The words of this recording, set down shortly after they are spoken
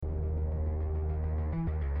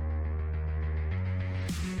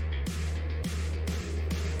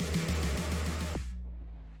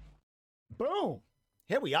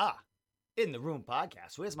Here we are in the room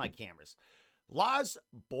podcast. Where's my cameras? Lars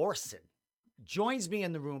Borssen joins me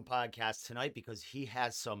in the room podcast tonight because he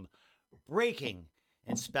has some breaking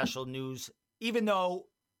and special news. Even though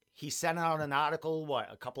he sent out an article,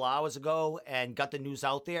 a couple hours ago and got the news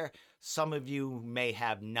out there, some of you may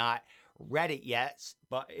have not read it yet,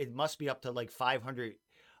 but it must be up to like 500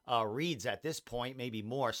 reads at this point, maybe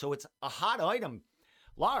more. So it's a hot item.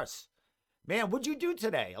 Lars, man, what'd you do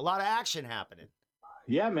today? A lot of action happening.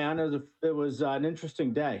 Yeah, man, it was an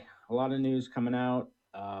interesting day. A lot of news coming out,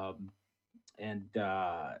 I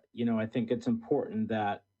think it's important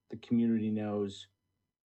that the community knows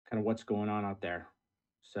kind of what's going on out there.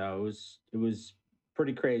 So it was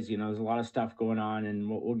pretty crazy. There's a lot of stuff going on, and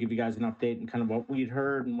we'll give you guys an update and kind of what we'd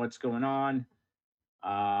heard and what's going on.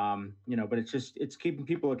 But it's keeping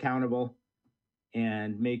people accountable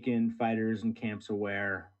and making fighters and camps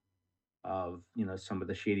aware of some of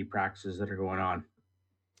the shady practices that are going on.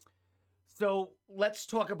 So let's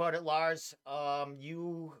talk about it, Lars.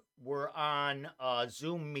 You were on a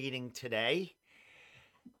Zoom meeting today,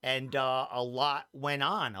 and a lot went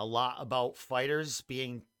on. A lot about fighters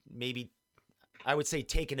being maybe, I would say,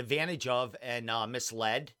 taken advantage of and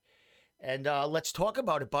misled. And let's talk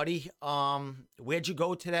about it, buddy. Where'd you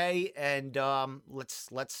go today? And let's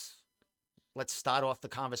start off the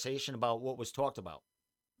conversation about what was talked about.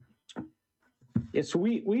 Yeah, so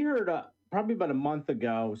we heard probably about a month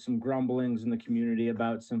ago some grumblings in the community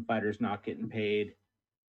about some fighters not getting paid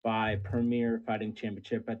by Premier Fighting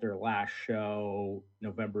Championship at their last show,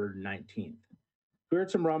 November 19th. We heard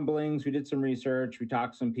some rumblings. We did some research. We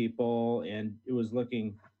talked to some people, and it was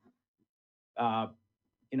looking,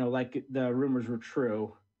 like the rumors were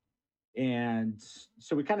true. And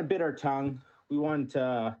so we kind of bit our tongue. We wanted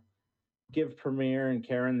to give Premier and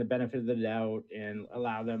Karen the benefit of the doubt and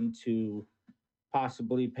allow them to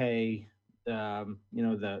possibly pay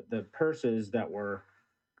the purses that were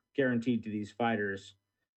guaranteed to these fighters.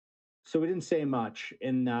 So we didn't say much.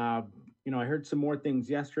 And I heard some more things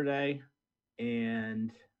yesterday,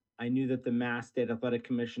 and I knew that the Mass State Athletic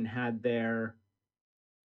Commission had their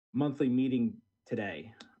monthly meeting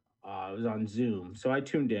today. It was on Zoom. So I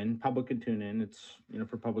tuned in. Public can tune in. It's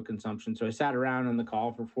for public consumption. So I sat around on the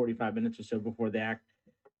call for 45 minutes or so before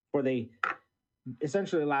they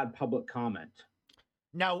essentially allowed public comment.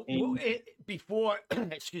 Now, before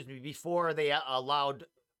they allowed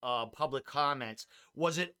public comments,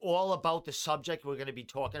 was it all about the subject we're going to be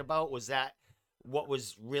talking about? Was that what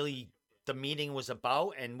was really the meeting was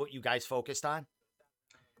about and what you guys focused on?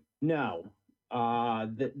 No,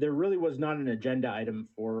 there really was not an agenda item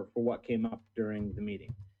for what came up during the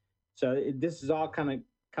meeting. So this is all kind of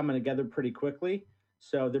coming together pretty quickly.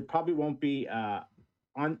 So there probably won't be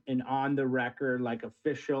on the record like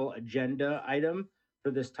official agenda item for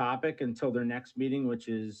this topic until their next meeting, which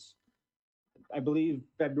is, I believe,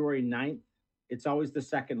 February 9th. It's always the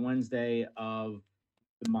second Wednesday of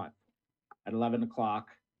the month at 11 o'clock.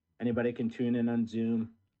 Anybody can tune in on Zoom.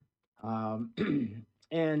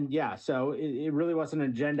 And yeah, so it really wasn't an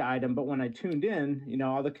agenda item, but when I tuned in,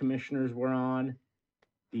 all the commissioners were on,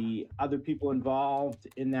 the other people involved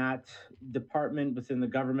in that department within the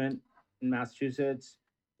government in Massachusetts,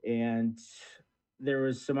 and there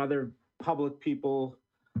was some other public people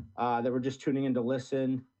that were just tuning in to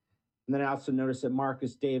listen. And then I also noticed that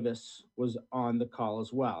Marcus Davis was on the call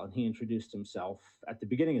as well, and he introduced himself at the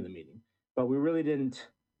beginning of the meeting. But we really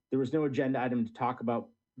there was no agenda item to talk about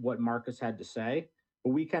what Marcus had to say,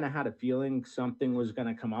 but we kind of had a feeling something was going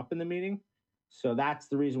to come up in the meeting. So that's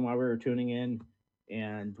the reason why we were tuning in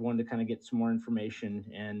and wanted to kind of get some more information.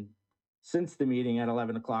 And since the meeting at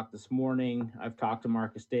 11 o'clock this morning, I've talked to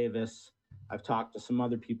Marcus Davis. I've talked to some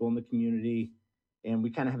other people in the community, and we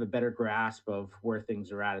kind of have a better grasp of where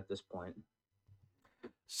things are at this point.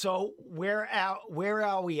 So where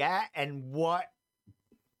are we at, and what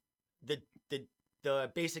the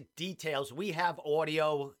basic details? We have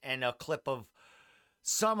audio and a clip of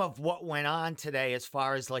some of what went on today as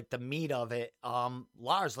far as like the meat of it.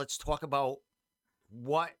 Lars, let's talk about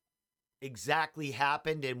what exactly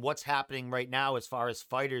happened and what's happening right now as far as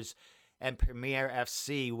fighters and Premier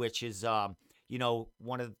FC, which is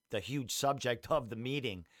one of the huge subject of the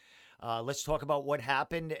meeting. Let's talk about what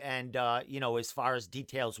happened and as far as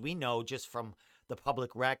details we know just from the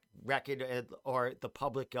public record or the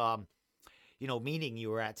public meeting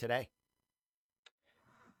you were at today.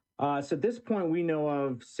 So at this point, we know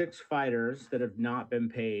of 6 fighters that have not been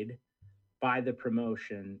paid by the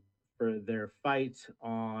promotion for their fight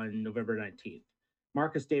on November 19th.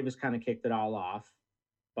 Marcus Davis kind of kicked it all off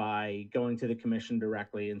by going to the commission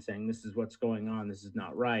directly and saying, this is what's going on. This is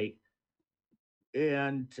not right.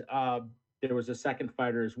 And there was a second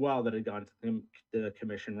fighter as well that had gone to the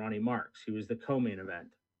commission, Ronnie Marks. He was the co-main event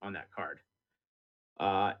on that card.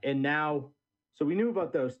 And now, so we knew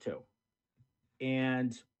about those two.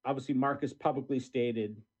 And obviously, Marcus publicly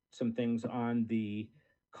stated some things on the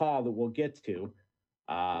call that we'll get to.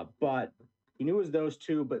 But we knew it was those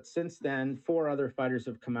two. But since then, 4 other fighters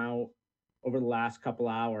have come out over the last couple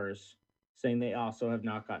hours saying they also have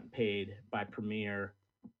not gotten paid by Premier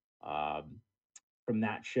from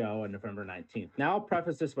that show on November 19th. Now, I'll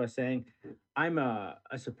preface this by saying I'm a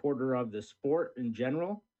supporter of the sport in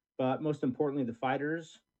general, but most importantly, the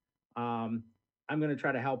fighters. I'm going to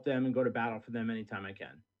try to help them and go to battle for them anytime I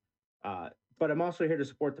can. But I'm also here to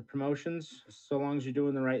support the promotions, so long as you're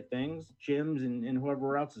doing the right things, gyms and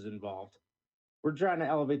whoever else is involved. We're trying to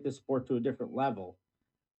elevate the sport to a different level.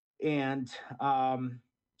 And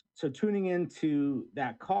so tuning into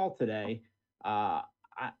that call today,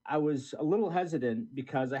 I was a little hesitant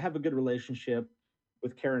because I have a good relationship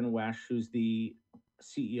with Karen Wesh, who's the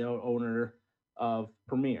CEO owner of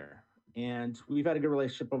Premier. And we've had a good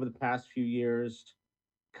relationship over the past few years,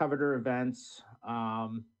 covered her events.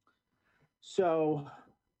 So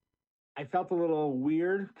I felt a little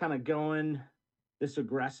weird kind of going this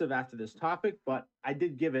aggressive after this topic, but I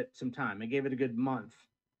did give it some time. I gave it a good month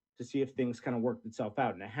to see if things kind of worked itself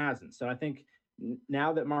out, and it hasn't. So I think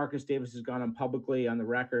now that Marcus Davis has gone on publicly on the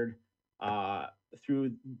record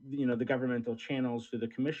through the governmental channels through the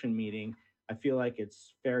commission meeting, I feel like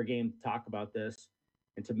it's fair game to talk about this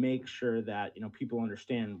and to make sure that people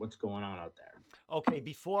understand what's going on out there. Okay,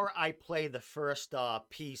 before I play the first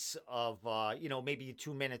piece of maybe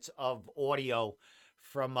 2 minutes of audio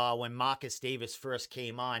from when Marcus Davis first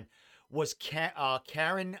came on, was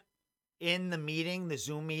Karen in the meeting, the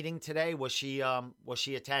Zoom meeting today? Was she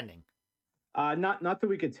attending? Not that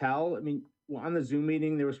we could tell. I mean, on the Zoom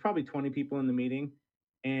meeting, there was probably 20 people in the meeting,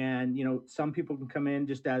 and some people can come in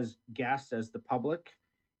just as guests, as the public,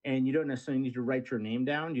 and you don't necessarily need to write your name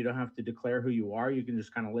down. You don't have to declare who you are. You can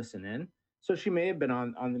just kind of listen in. So she may have been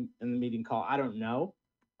in the meeting call. I don't know,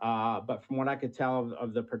 but from what I could tell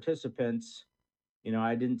of the participants,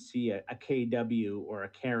 I didn't see a KW or a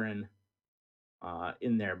Karen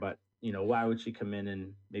in there. But why would she come in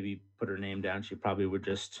and maybe put her name down? She probably would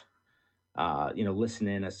just listen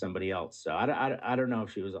in as somebody else. So I don't know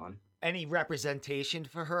if she was on. Any representation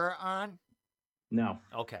for her on? No.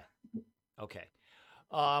 Okay.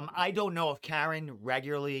 I don't know if Karen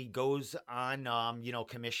regularly goes on,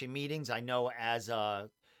 commission meetings. I know as a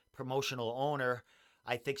promotional owner,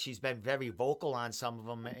 I think she's been very vocal on some of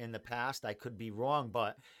them in the past. I could be wrong,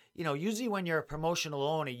 but, usually when you're a promotional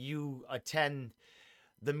owner, you attend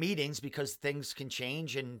the meetings because things can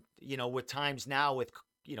change. And, with times now with,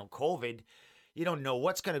 COVID, you don't know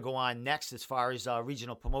what's going to go on next as far as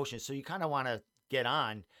regional promotions. So you kind of want to get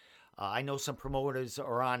on. I know some promoters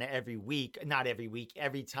are on every week, not every week,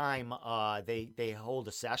 every time they hold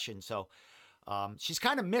a session. So she's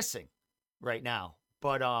kind of missing right now.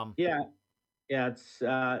 But yeah, it's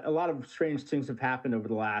a lot of strange things have happened over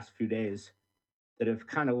the last few days that have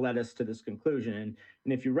kind of led us to this conclusion.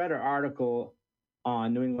 And if you read our article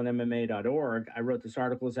on NewEnglandMMA.org, I wrote this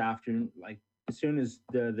article this afternoon, like as soon as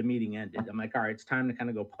the meeting ended. I'm like, all right, it's time to kind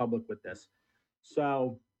of go public with this.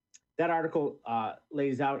 So that article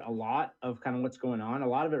lays out a lot of kind of what's going on. A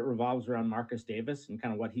lot of it revolves around Marcus Davis and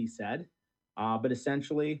kind of what he said. But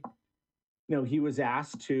essentially, he was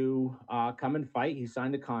asked to come and fight. He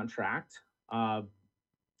signed a contract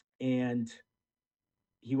and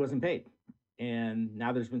he wasn't paid. And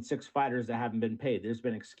now there's been 6 fighters that haven't been paid. There's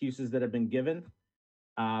been excuses that have been given.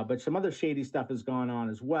 But some other shady stuff has gone on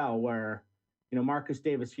as well where, Marcus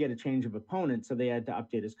Davis, he had a change of opponent, so they had to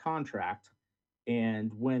update his contract. And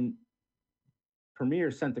when Premier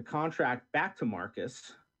sent the contract back to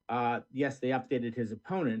Marcus, yes, they updated his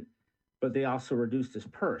opponent, but they also reduced his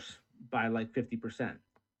purse by like 50%.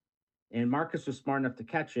 And Marcus was smart enough to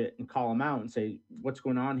catch it and call him out and say, what's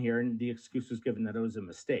going on here? And the excuse was given that it was a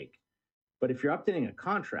mistake. But if you're updating a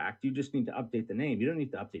contract, you just need to update the name. You don't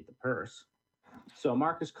need to update the purse. So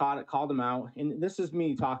Marcus caught it, called him out. And this is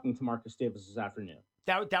me talking to Marcus Davis this afternoon.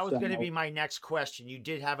 That was going to be my next question. You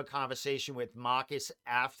did have a conversation with Marcus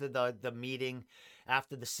after the meeting,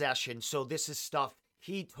 after the session. So this is stuff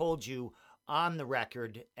he told you on the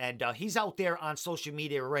record. And he's out there on social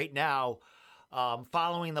media right now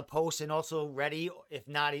following the post and also ready, if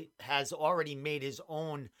not, he has already made his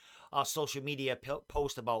own social media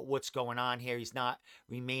post about what's going on here. He's not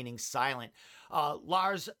remaining silent.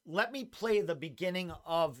 Lars, let me play the beginning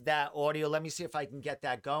of that audio. Let me see if I can get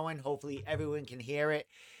that going. Hopefully everyone can hear it.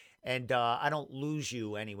 and I don't lose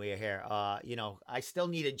you anywhere here. I still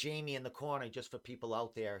need a Jamie in the corner just for people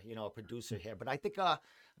out there, a producer here. But I think I'm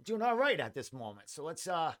doing all right at this moment. So let's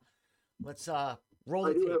roll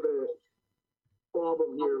I the do tape. have a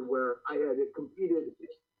problem here where I had competed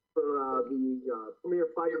for the Premier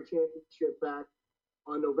Fighting Championship back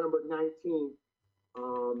on November 19th.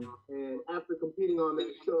 And after competing on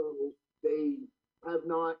that show, they have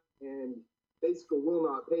not and basically will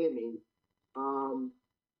not pay me.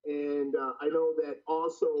 And I know that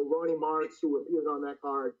also Ronnie Marks, who appeared on that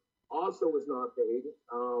card, also was not paid.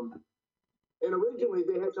 And originally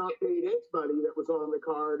they had not paid anybody that was on the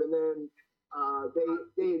card, and then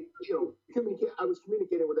they I was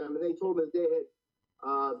communicating with them, and they told me that they had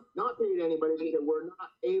not paid anybody. They were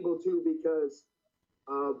not able to because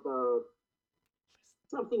of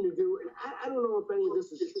something to do. And I don't know if any of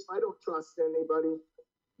this is true. I don't trust anybody.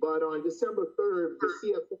 But on December 3rd, the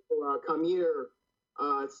CFO, Camille,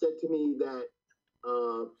 said to me that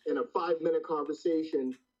in a 5-minute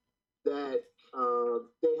conversation that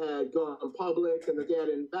they had gone public and that they had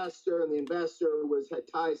an investor, and the investor had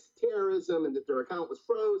ties to terrorism, and that their account was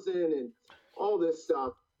frozen and all this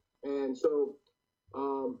stuff. And so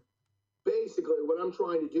basically what I'm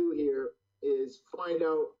trying to do here is find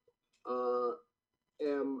out,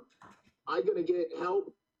 am I going to get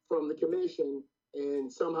help from the commission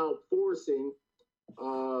and somehow forcing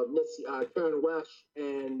Miss Karen Wesh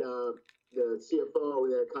and the CFO,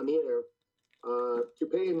 that come here, to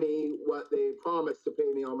pay me what they promised to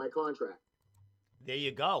pay me on my contract. There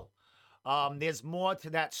you go. There's more to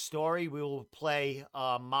that story. We will play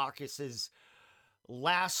Marcus's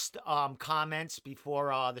last comments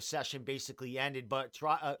before the session basically ended. But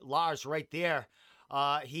Lars, right there,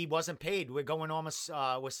 he wasn't paid. We're going almost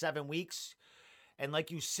with 7 weeks, and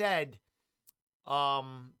like you said,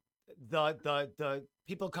 the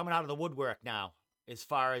people coming out of the woodwork now as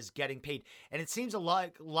far as getting paid, and it seems a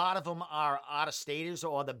lot of them are out of staters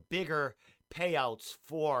or the bigger payouts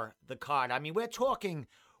for the card. I mean, we're talking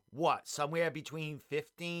what, somewhere between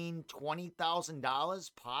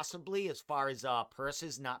 $15,000-$20,000 possibly, as far as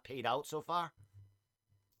purses not paid out so far.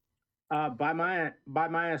 By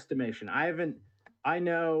my estimation, I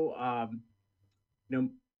know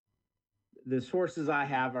the sources I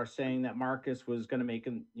have are saying that Marcus was going to make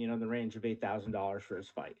the range of $8,000 for his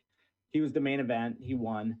fight. He was the main event. He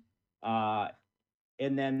won. And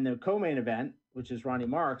then the co-main event, which is Ronnie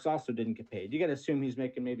Marks, also didn't get paid. You got to assume he's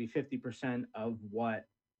making maybe 50% of what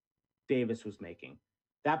Davis was making.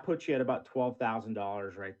 That puts you at about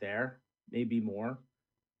 $12,000 right there, maybe more.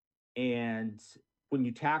 And when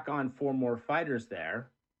you tack on 4 more fighters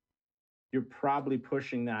there, you're probably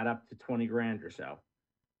pushing that up to 20 grand or so.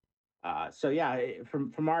 So yeah,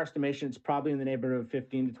 from our estimation, it's probably in the neighborhood of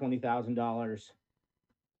 $15,000 to $20,000,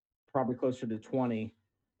 probably closer to 20,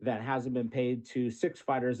 that hasn't been paid to 6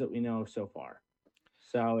 fighters that we know of so far.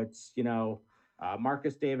 So it's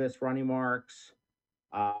Marcus Davis, Ronnie Marks,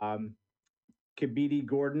 Khabib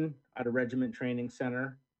Gordon at a Regiment Training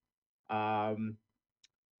Center.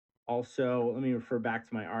 Also, let me refer back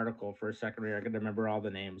to my article for a second here. I got to remember all the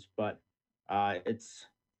names, but it's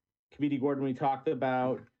Khabib Gordon we talked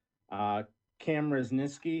about. Cam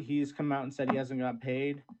Rezniski, he's come out and said he hasn't got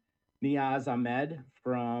paid. Niaz Ahmed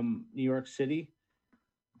from New York City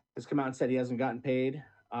has come out and said he hasn't gotten paid.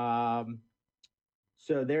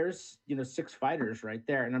 So there's 6 fighters right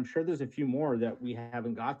there, and I'm sure there's a few more that we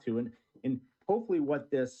haven't got to. And hopefully what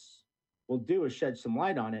this will do is shed some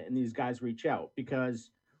light on it, and these guys reach out, because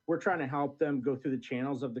we're trying to help them go through the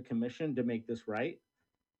channels of the commission to make this right.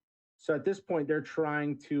 So at this point, they're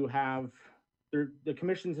trying to have the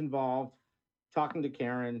commission's involved, talking to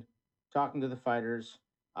Karen, talking to the fighters.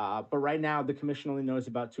 But right now, the commission only knows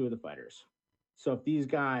about 2 of the fighters. So if these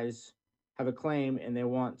guys have a claim and they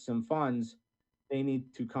want some funds, they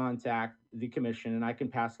need to contact the commission, and I can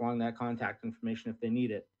pass along that contact information if they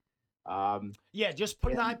need it. Yeah, just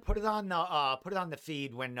put it on the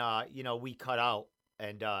feed when we cut out,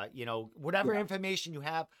 and whatever information you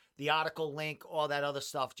have, the article link, all that other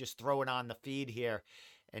stuff, just throw it on the feed here,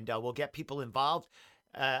 and we'll get people involved.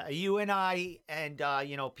 You and I and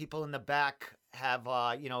people in the back have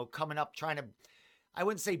coming up trying to, I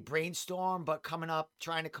wouldn't say brainstorm, but coming up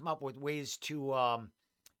trying to come up with ways to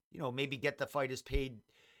maybe get the fighters paid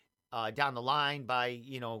down the line by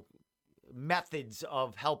methods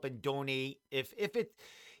of help and donate. If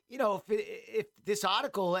this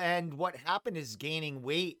article and what happened is gaining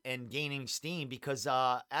weight and gaining steam, because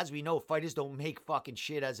as we know, fighters don't make fucking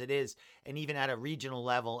shit as it is, and even at a regional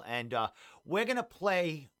level. And we're gonna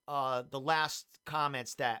play the last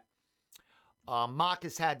comments that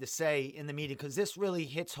Marcus had to say in the meeting, because this really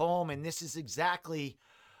hits home, and this is exactly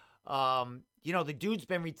The dude's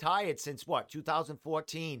been retired since what,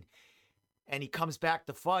 2014, and he comes back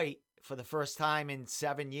to fight for the first time in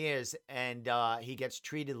 7 years, and he gets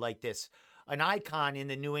treated like this. An icon in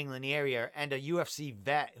the New England area and a UFC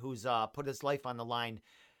vet who's put his life on the line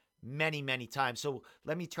many, many times. So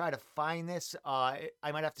let me try to find this. I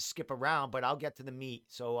might have to skip around, but I'll get to the meat.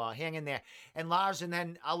 So hang in there. And Lars, and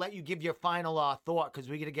then I'll let you give your final thought, because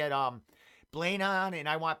we're going to get Blaine on, and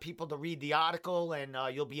I want people to read the article, and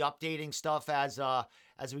you'll be updating stuff as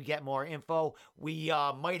we get more info. We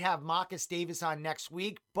might have Marcus Davis on next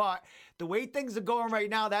week, but the way things are going right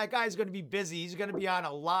now, that guy's going to be busy. He's going to be on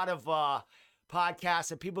a lot of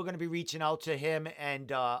podcasts, and people are going to be reaching out to him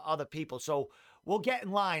and other people. So we'll get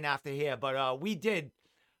in line after here, but we did,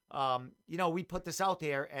 we put this out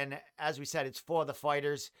there, and as we said, it's for the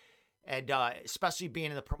fighters, and especially being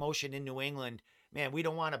in the promotion in New England, man, we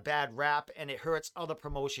don't want a bad rap, and it hurts other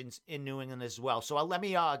promotions in New England as well. So let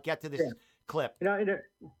me get to this clip. I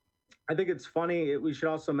think it's funny. We should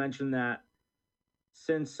also mention that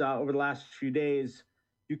since over the last few days,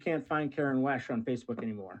 you can't find Karen Wesh on Facebook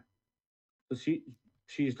anymore. So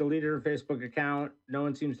she's deleted her Facebook account. No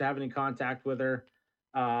one seems to have any contact with her.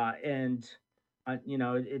 It's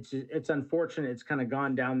unfortunate it's kind of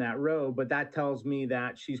gone down that road, but that tells me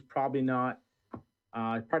that she's probably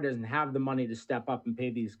doesn't have the money to step up and pay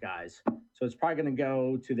these guys. So it's probably going to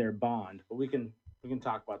go to their bond, but we can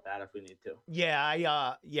talk about that if we need to.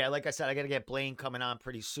 Yeah, like I said, I got to get Blaine coming on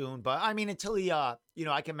pretty soon, but I mean, until he, I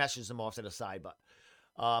can message him off to the side, but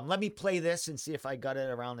let me play this and see if I got it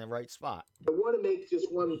around the right spot. I want to make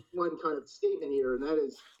just one kind of statement here, and that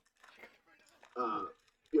is,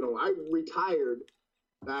 I retired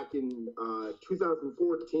back in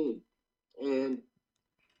 2014, and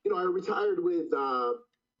I retired with I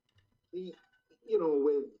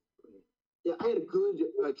had a good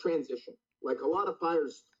transition. Like a lot of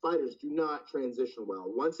fighters do not transition well.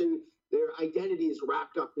 Once their identity is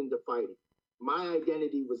wrapped up into fighting. My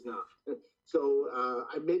identity was not. So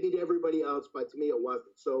maybe to everybody else, but to me it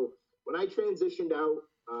wasn't. So when I transitioned out,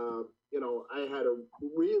 I've had a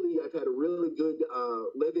really good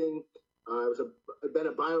living. I've been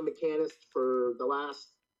a biomechanist for the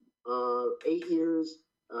last 8 years.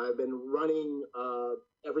 I've been running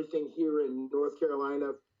everything here in North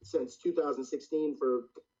Carolina since 2016 for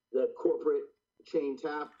the corporate chain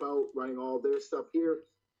Tap out, running all their stuff here.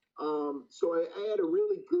 So I had a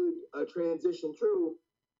really good transition through.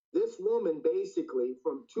 This woman basically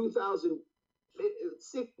from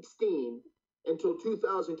 2016 until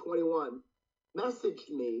 2021 messaged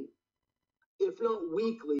me, if not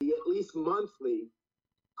weekly, at least monthly,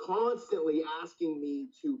 constantly asking me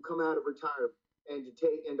to come out of retirement and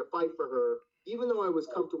to fight for her, even though I was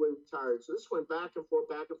comfortably retired. So this went back and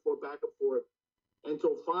forth,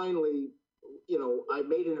 until finally, I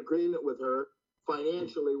made an agreement with her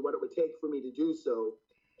financially what it would take for me to do so,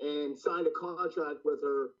 and signed a contract with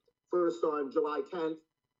her first on July 10th.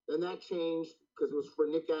 Then that changed because it was for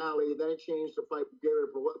Nick Alley. Then it changed to fight Gary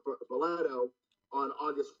Bellator on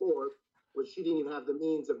August 4th, which she didn't even have the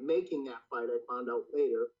means of making that fight, I found out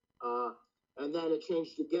later. And then it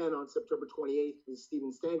changed again on September 28th, the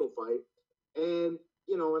Steven Stangl fight. And,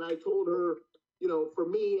 and I told her, for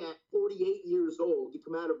me at 48 years old to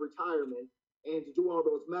come out of retirement and to do all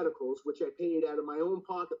those medicals, which I paid out of my own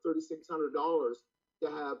pocket, $3,600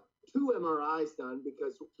 to have 2 MRIs done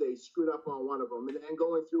because they screwed up on one of them, and then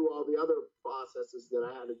going through all the other processes that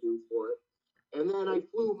I had to do for it. And then I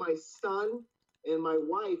flew my son and my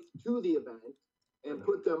wife to the event and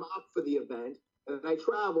put them up for the event. And I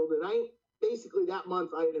traveled, and basically that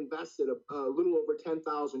month I had invested a little over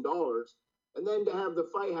 $10,000. And then to have the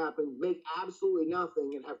fight happen, make absolutely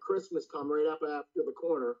nothing, and have Christmas come right up after the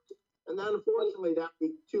corner. And then unfortunately that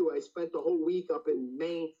week too, I spent the whole week up in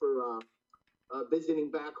Maine for visiting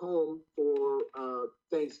back home for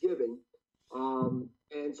Thanksgiving.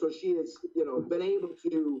 And so she has, been able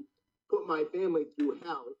to put my family through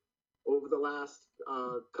hell over the last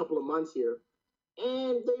couple of months here.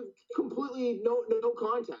 And they've completely no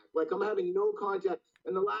contact. Like I'm having no contact.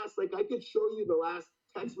 And the last, I could show you the last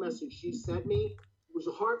text message she sent me. It was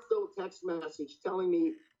a heartfelt text message telling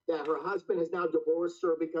me that her husband has now divorced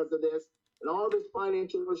her because of this, and all this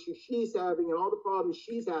financial issue she's having and all the problems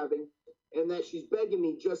she's having, and that she's begging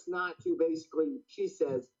me just not to basically, she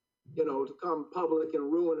says, to come public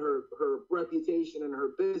and ruin her reputation and her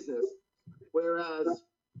business. Whereas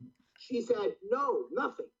she's had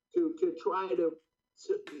nothing to try to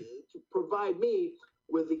provide me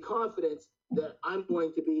with the confidence that I'm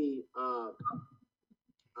going to be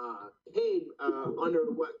paid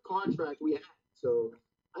under what contract we had. So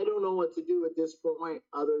I don't know what to do at this point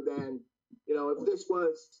other than, if this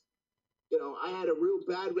was I had a real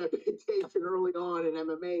bad reputation early on in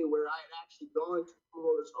MMA where I had actually gone to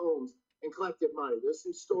promoters' homes and collected money. There's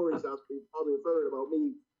some stories out there you probably have heard about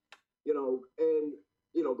me, and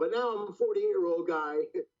but now I'm a 40-year-old guy,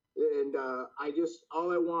 and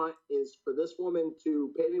all I want is for this woman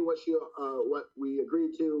to pay me what we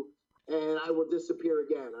agreed to, and I will disappear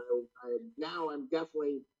again. I'm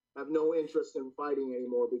definitely have no interest in fighting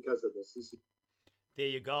anymore because of this. There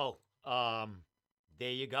you go.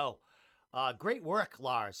 There you go. Great work,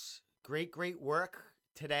 Lars. Great work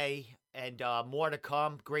today, and more to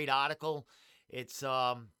come. Great article. It's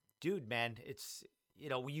dude, man. It's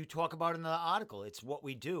you talk about in the article. It's what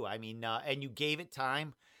we do. I mean, and you gave it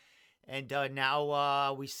time, and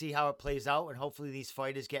now we see how it plays out, and hopefully these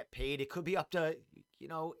fighters get paid. It could be up to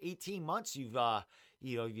 18 months.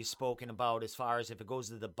 You've spoken about as far as if it goes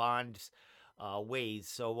to the bond ways.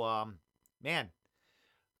 So man.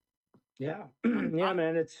 Yeah, yeah,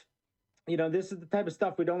 man. It's this is the type of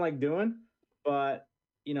stuff we don't like doing, but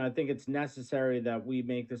I think it's necessary that we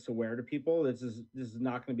make this aware to people. This is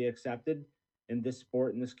not going to be accepted in this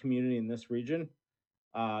sport, in this community, in this region.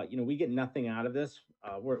 We get nothing out of this.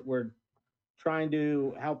 We're trying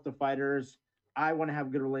to help the fighters. I want to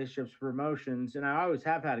have good relationships for promotions, and I always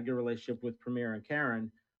have had a good relationship with Premier and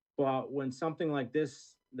Karen. But when something like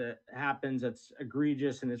this that happens, that's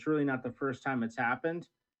egregious, and it's really not the first time it's happened.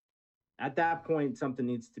 At that point, something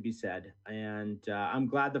needs to be said. And I'm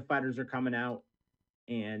glad the fighters are coming out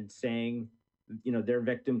and saying, they're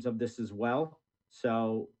victims of this as well.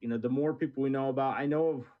 So, the more people we know about, I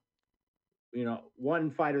know of,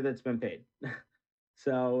 one fighter that's been paid.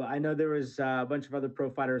 So I know there was a bunch of other pro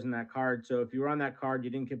fighters in that card. So if you were on that card, you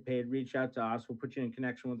didn't get paid, reach out to us. We'll put you in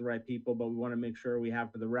connection with the right people, but we want to make sure we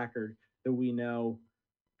have for the record that we know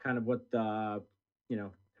kind of what the,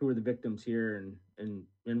 who are the victims here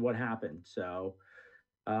and what happened. So,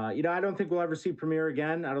 I don't think we'll ever see Premier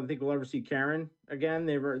again. I don't think we'll ever see Karen again.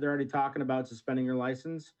 They're already talking about suspending your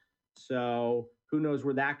license. So who knows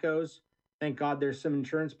where that goes? Thank God there's some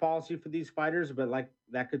insurance policy for these fighters, but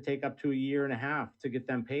that could take up to a year and a half to get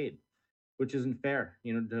them paid, which isn't fair.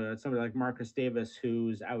 To somebody like Marcus Davis,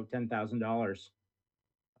 who's out $10,000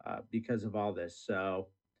 because of all this. So,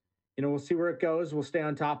 we'll see where it goes. We'll stay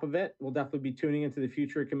on top of it. We'll definitely be tuning into the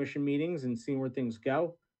future commission meetings and seeing where things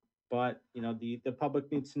go. But, the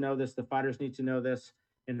public needs to know this. The fighters need to know this.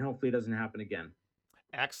 And hopefully it doesn't happen again.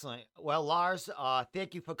 Excellent. Well, Lars,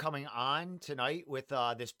 thank you for coming on tonight with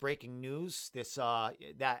this breaking news. This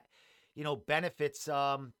that benefits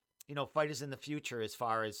fighters in the future. As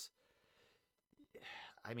far as,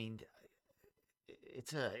 I mean,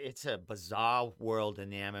 it's a bizarre world in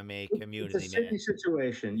the MMA community. It's a shitty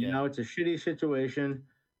situation. It's a shitty situation.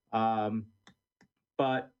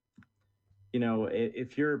 But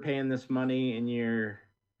if you're paying this money and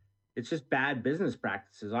it's just bad business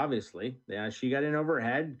practices, obviously. Yeah, she got in over her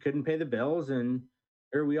head, couldn't pay the bills, and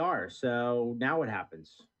here we are. So now what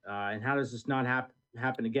happens? And how does this not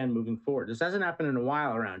happen again moving forward? This hasn't happened in a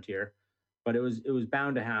while around here, but it was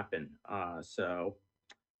bound to happen. So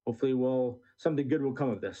hopefully something good will come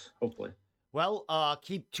of this, hopefully. Well,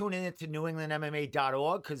 keep tuning into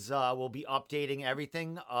newenglandmma.org because we'll be updating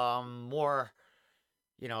everything. More,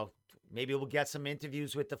 maybe we'll get some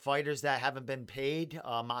interviews with the fighters that haven't been paid,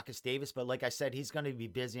 Marcus Davis. But like I said, he's going to be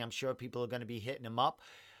busy. I'm sure people are going to be hitting him up.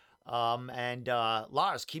 And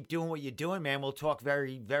Lars, keep doing what you're doing, man. We'll talk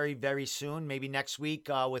very, very, very soon. Maybe next week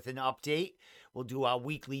with an update. We'll do our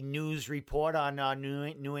weekly news report on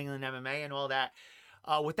New England MMA and all that.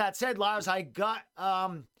 With that said, Lars, I got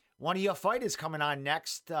one of your fighters coming on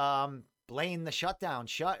next, Blaine the Shuttdown,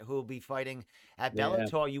 Shutt, who will be fighting at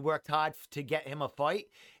Bellator. Yeah. You worked hard to get him a fight.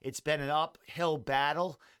 It's been an uphill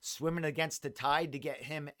battle, swimming against the tide to get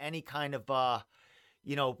him any kind of,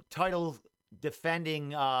 title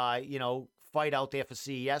defending, fight out there for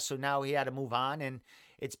CES. So now he had to move on, and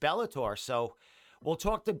it's Bellator. So we'll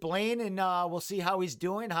talk to Blaine, and we'll see how he's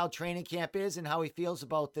doing, how training camp is, and how he feels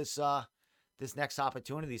about this next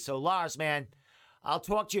opportunity. So Lars, man, I'll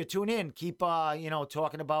talk to you. Tune in. Keep,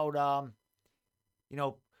 talking about,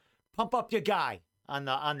 pump up your guy on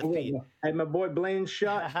the feed. Hey, my boy Blaine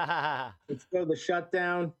Shutt. Let's go the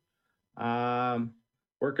Shuttdown.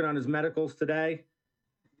 Working on his medicals today.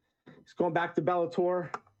 He's going back to Bellator.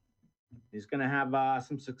 He's going to have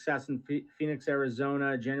some success in Phoenix,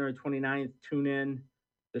 Arizona, January 29th. Tune in.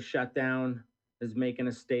 The Shuttdown is making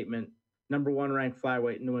a statement. Number 1 ranked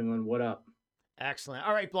flyweight in New England. What up? Excellent.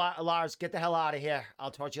 All right, Lars, get the hell out of here. I'll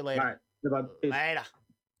talk to you later. All right. Later.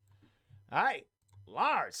 All right,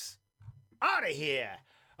 Lars, out of here.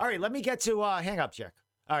 All right, let me get to hang up check.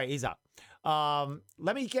 All right, he's up.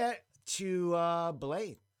 Let me get to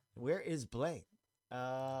Blaine. Where is Blaine? Ready.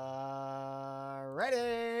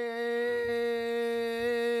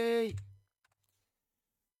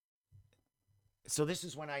 So this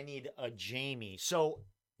is when I need a Jamie. So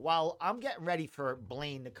while I'm getting ready for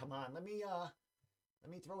Blaine to come on, let me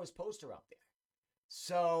throw his poster up there.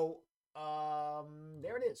 So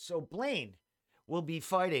there it is. So Blaine will be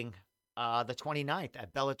fighting the 29th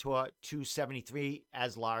at Bellator 273,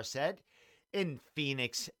 as Lars said, in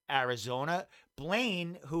Phoenix, Arizona.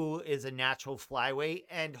 Blaine, who is a natural flyweight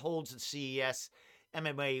and holds the CES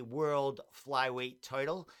MMA World Flyweight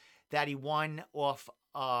title that he won off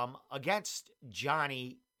against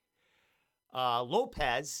Johnny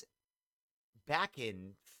Lopez back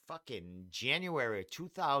in fucking January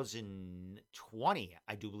 2020,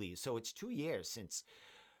 I do believe. So it's 2 years since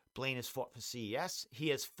Blaine has fought for CES. He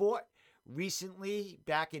has fought recently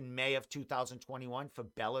back in May of 2021 for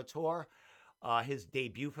Bellator, his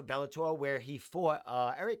debut for Bellator, where he fought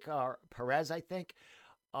Eric Perez, I think,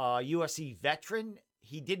 UFC veteran.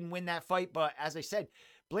 He didn't win that fight, but as I said,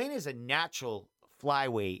 Blaine is a natural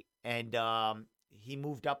flyweight, and he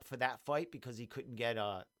moved up for that fight because he couldn't get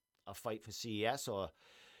a fight for CES or,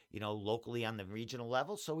 locally on the regional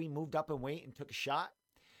level. So he moved up in weight and took a shot.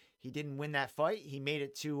 He didn't win that fight. He made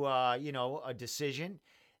it to, a decision.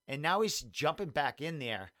 And now he's jumping back in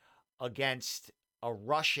there against a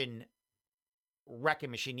Russian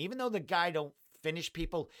wrecking machine. Even though the guy don't finish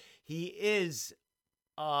people, he is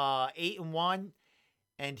 8-1,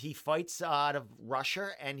 and he fights out of Russia,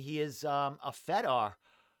 and he is a Fedor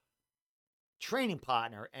training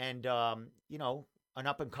partner and, an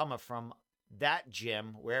up-and-comer from that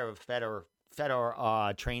gym where Fedor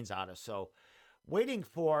trains out of. So waiting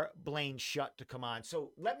for Blaine Shutt to come on.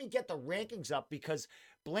 So let me get the rankings up, because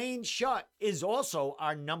Blaine Shutt is also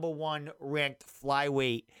our number 1 ranked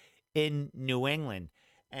flyweight in New England.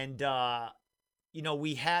 And,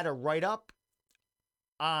 we had a write-up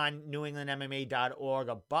on NewEnglandMMA.org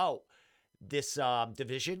about this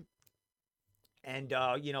division. And,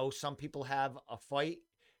 some people have a fight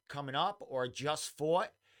coming up or just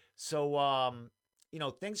fought. So,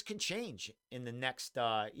 things can change in the next,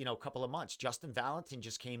 couple of months. Justin Valentin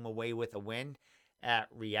just came away with a win at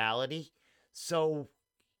Reality. So,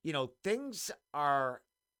 things are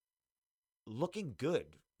looking good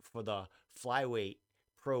for the flyweight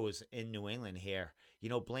pros in New England here.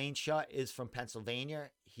 Blaine Shutt is from Pennsylvania.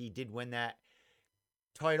 He did win that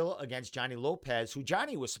title against Johnny Lopez, who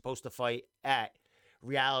Johnny was supposed to fight at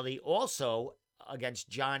Reality, also against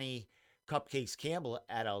Johnny Cupcakes Campbell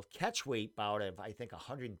at a catchweight bout of, I think,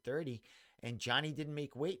 130, and Johnny didn't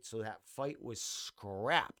make weight, so that fight was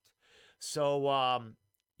scrapped. So,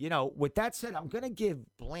 with that said, I'm going to give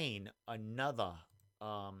Blaine another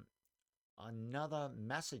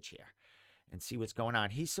message here and see what's going on.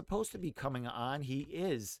 He's supposed to be coming on. He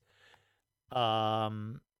is out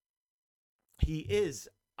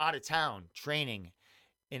of town training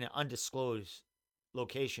in an undisclosed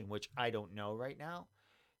location, which I don't know right now.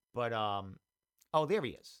 But, oh, there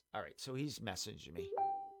he is. All right, so he's messaging me.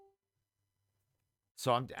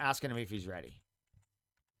 So I'm asking him if he's ready.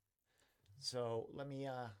 So let me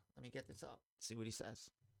get this up, see what he says.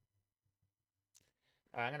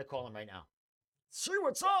 All right, I'm going to call him right now. See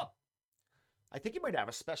what's up. I think he might have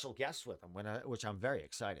a special guest with him, which I'm very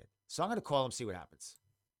excited. So I'm going to call him, see what happens.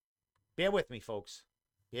 Bear with me, folks.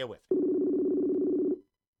 Bear with me.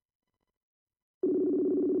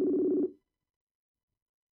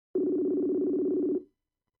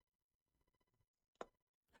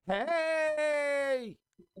 Hey!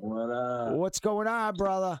 What up? What's going on,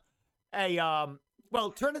 brother? Hey,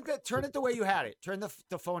 well, turn it the way you had it. Turn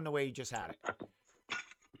the phone the way you just had it.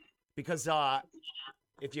 Because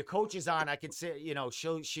if your coach is on, I can say,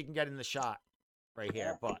 she can get in the shot right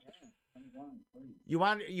here. But you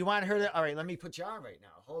want her to? All right, let me put you on right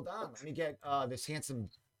now. Hold on, let me get this handsome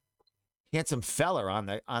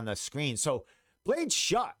fella on the screen. So Blaine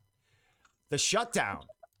Shutt, the Shuttdown,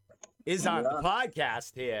 is on the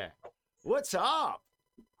podcast here. What's up?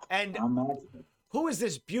 And who is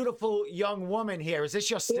this beautiful young woman here? Is this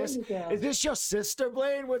your sister? Is this your sister,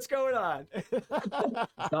 Blaine? What's going on?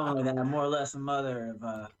 Something like that, more or less a mother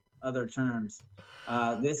of other terms.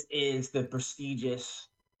 This is the prestigious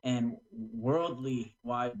and worldly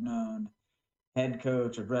wide known head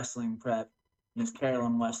coach of Wrestling Prep, Miss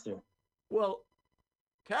Carolyn Wester. Well,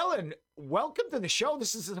 Carolyn, welcome to the show.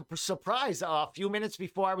 This is a surprise. A few minutes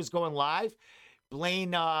before I was going live,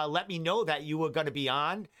 Blaine let me know that you were going to be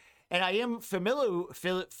on. And I am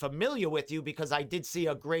familiar with you because I did see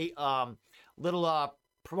a great little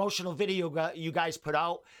promotional video you guys put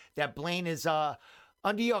out that Blaine is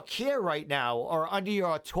under your care right now, or under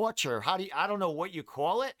your torture? I don't know what you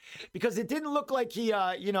call it, because it didn't look like he,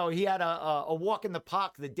 he had a walk in the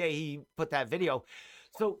park the day he put that video.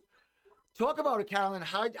 So talk about it, Carolyn.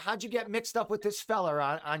 How'd you get mixed up with this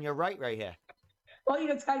fella on your right here? Well,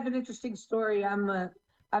 it's kind of an interesting story.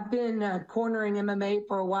 I've been cornering MMA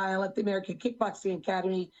for a while at the American Kickboxing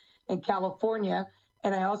Academy in California,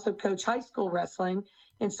 and I also coach high school wrestling.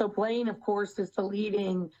 And so Blaine, of course, is the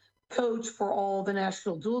leading coach for all the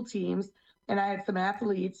national dual teams. And I had some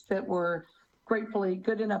athletes that were gratefully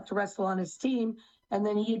good enough to wrestle on his team. And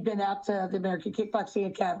then he had been out to the American Kickboxing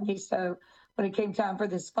Academy. So when it came time for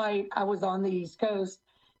this fight, I was on the East Coast,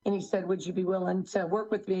 and he said, would you be willing to work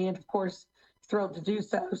with me? And of course, thrilled to do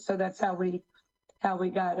so. So that's how we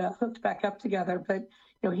got hooked back up together. But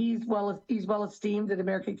he's well esteemed at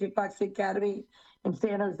American Kickboxing Academy in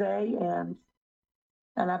San Jose,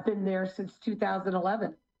 and I've been there since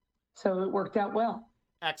 2011. So it worked out well.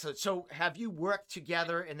 Excellent. So have you worked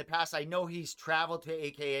together in the past? I know he's traveled to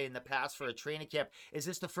AKA in the past for a training camp. Is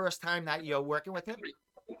this the first time that you're working with him?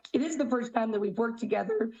 It is the first time that we've worked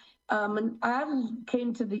together. And I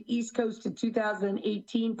came to the East Coast in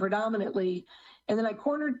 2018 predominantly, and then I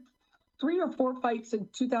cornered 3 or 4 fights in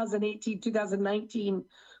 2018, 2019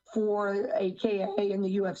 for AKA in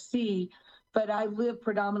the UFC. But I live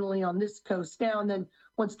predominantly on this coast now. And then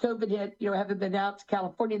once COVID hit, I haven't been out to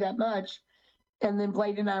California that much. And then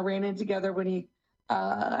Blaine and I ran in together when he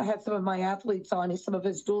had some of my athletes on some of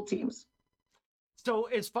his dual teams. So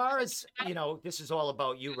as far as, this is all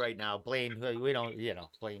about you right now, Blaine. We don't,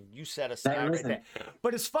 Blaine, you set aside right there.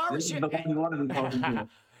 But as far as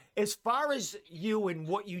as far as you and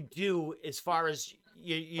what you do, as far as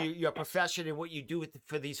your profession and what you do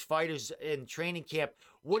for these fighters in training camp,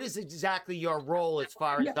 what is exactly your role as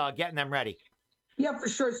far as getting them ready? Yeah, for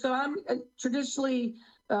sure. So I'm traditionally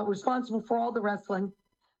responsible for all the wrestling,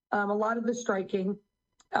 a lot of the striking.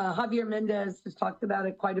 Javier Mendez has talked about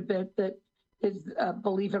it quite a bit, that his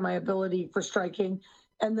belief in my ability for striking.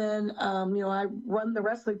 And then, I run the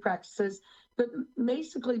wrestling practices, but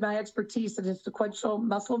basically my expertise is sequential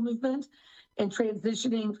muscle movement and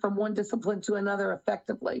transitioning from one discipline to another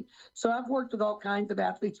effectively. So I've worked with all kinds of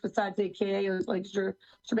athletes besides AKA, like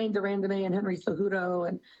Jermaine Durandame and Henry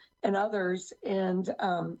Cejudo and others. And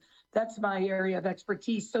that's my area of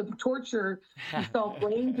expertise. So the torture you saw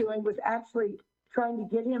Blaine doing was actually trying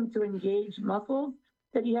to get him to engage muscles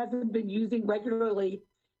that he hasn't been using regularly.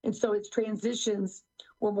 And so its transitions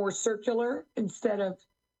were more circular instead of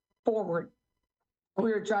forward.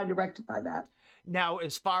 We were trying to rectify that. Now,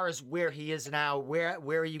 as far as where he is now, where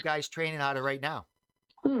are you guys training out of right now?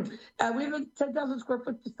 We have a 10,000 square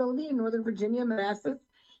foot facility in Northern Virginia, Manassas,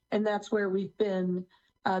 and that's where we've been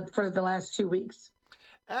for the last 2 weeks.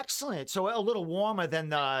 Excellent. So a little warmer than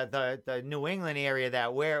the New England area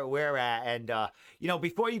that we're at. And,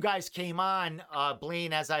 before you guys came on,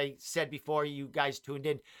 Blaine, as I said before you guys tuned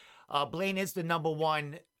in, Blaine is the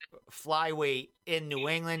 #1 flyweight in New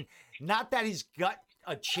England. Not that he's got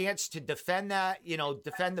a chance to defend that,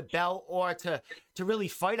 defend the belt or to really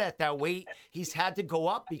fight at that weight. He's had to go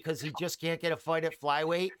up because he just can't get a fight at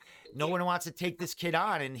flyweight. No one wants to take this kid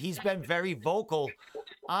on. And he's been very vocal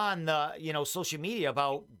on the, social media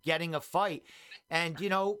about getting a fight. And,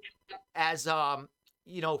 as,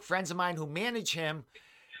 friends of mine who manage him,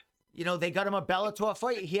 they got him a Bellator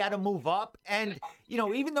fight. He had to move up. And,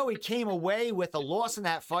 even though he came away with a loss in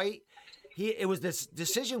that fight, it was this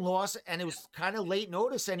decision loss, and it was kind of late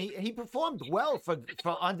notice, and he performed well for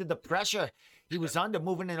under the pressure he was under,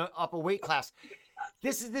 moving in up a weight class.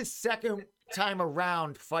 This is his second time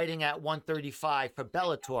around fighting at 135 for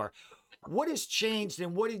Bellator. What has changed,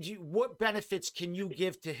 and what benefits can you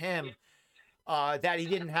give to him that he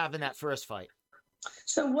didn't have in that first fight?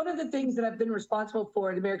 So one of the things that I've been responsible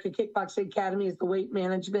for at American Kickboxing Academy is the weight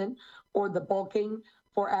management or the bulking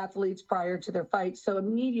for athletes prior to their fights. So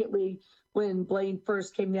immediately when Blaine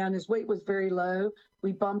first came down, his weight was very low.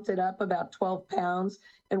 We bumped it up about 12 pounds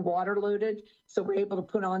and water loaded. So we're able to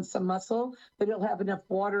put on some muscle, but he'll have enough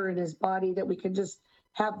water in his body that we can just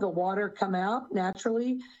have the water come out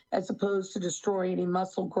naturally, as opposed to destroy any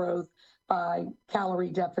muscle growth by calorie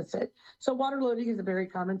deficit. So water loading is a very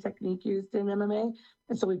common technique used in MMA.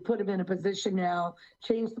 And so we put him in a position now,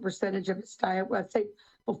 change the percentage of his diet. Well, I'd say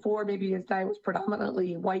before, maybe his diet was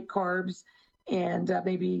predominantly white carbs and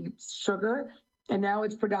maybe sugar. And now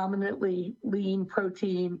it's predominantly lean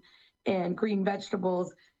protein and green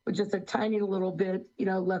vegetables with just a tiny little bit,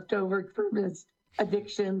 left over from his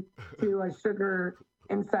addiction to sugar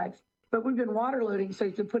and such. But we've been water loading, so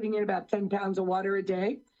he's been putting in about 10 pounds of water a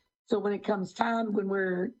day. So when it comes time, when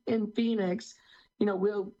we're in Phoenix,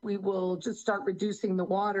 we will just start reducing the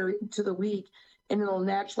water into the week, and it'll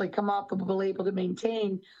naturally come up, and we'll be able to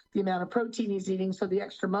maintain the amount of protein he's eating. So the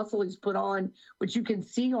extra muscle he's put on, which you can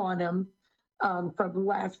see on him from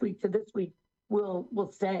last week to this week,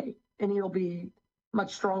 will stay, and he'll be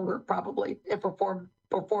much stronger probably, and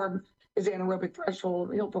perform his anaerobic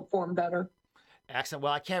threshold. He'll perform better. Excellent.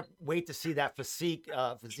 Well, I can't wait to see that physique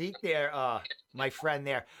there, my friend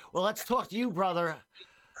there. Well, let's talk to you, brother.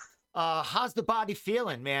 How's the body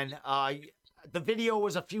feeling, man? The video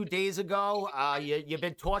was a few days ago. You've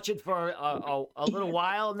been tortured for a little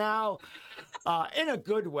while now, in a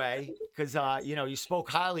good way, because you spoke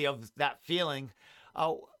highly of that feeling.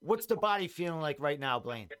 What's the body feeling like right now,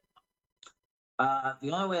 Blaine? The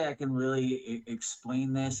only way I can really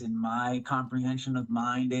explain this in my comprehension of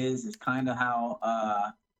mind is kind of how,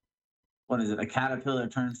 a caterpillar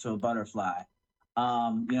turns to a butterfly.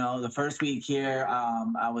 The first week here,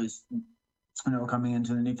 I was, coming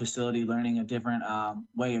into the new facility, learning a different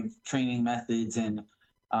way of training methods and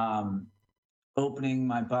opening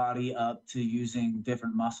my body up to using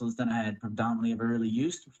different muscles than I had predominantly ever really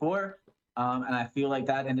used before. And I feel like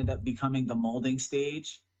that ended up becoming the molding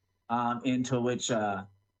stage. Into which,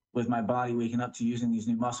 with my body waking up to using these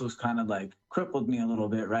new muscles, kind of like crippled me a little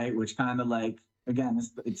bit, right? Which kind of like, again,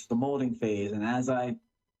 it's the molding phase. And as I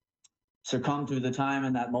succumb through the time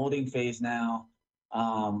in that molding phase now,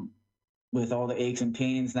 with all the aches and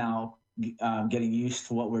pains now, getting used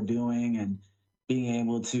to what we're doing and being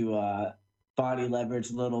able to body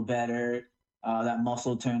leverage a little better, that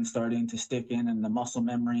muscle tone starting to stick in, and the muscle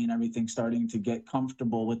memory and everything starting to get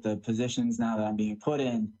comfortable with the positions now that I'm being put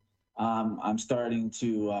in. I'm starting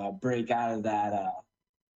to break out of that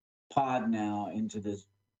pod now into this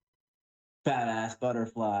badass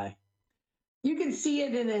butterfly. You can see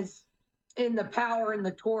it in the power and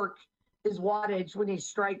the torque, his wattage when he's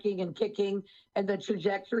striking and kicking, and the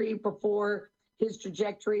trajectory before his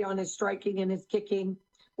trajectory on his striking and his kicking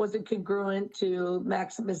wasn't congruent to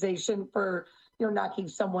maximization for knocking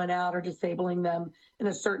someone out or disabling them in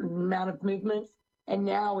a certain amount of movements. And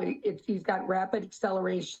now he's got rapid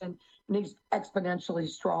acceleration, and he's exponentially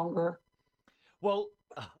stronger. Well,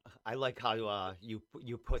 I like how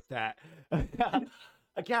you put that.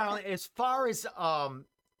 Carolyn, as far as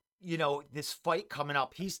this fight coming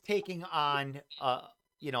up, he's taking on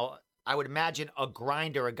I would imagine a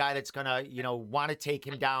grinder, a guy that's gonna want to take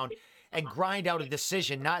him down and grind out a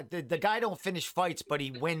decision. Not the guy don't finish fights, but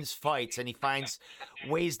he wins fights, and he finds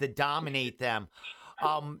ways to dominate them.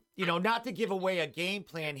 Not to give away a game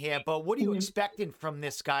plan here, but what are you expecting from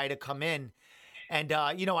this guy to come in? And,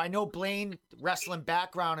 I know Blaine, wrestling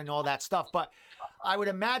background and all that stuff, but I would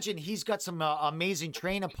imagine he's got some amazing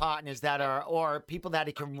training partners or people that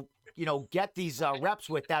he can, get these reps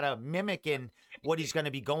with that are mimicking what he's going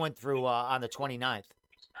to be going through on the 29th.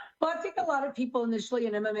 Well, I think a lot of people initially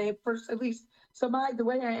in MMA, first at least, the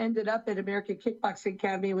way I ended up at American Kickboxing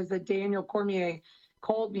Academy was that Daniel Cormier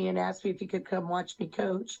called me and asked me if he could come watch me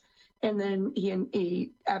coach. And then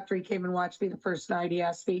he after he came and watched me the first night, he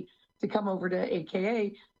asked me to come over to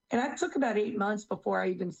AKA. And I took about 8 months before I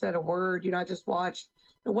even said a word. I just watched.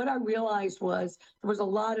 And what I realized was there was a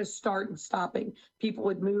lot of start and stopping. People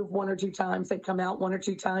would move 1 or 2 times, they'd come out 1 or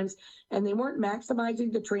 2 times, and they weren't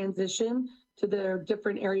maximizing the transition to their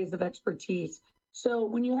different areas of expertise. So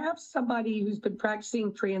when you have somebody who's been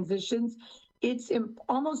practicing transitions, it's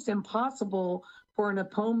almost impossible for an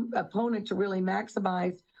opponent to really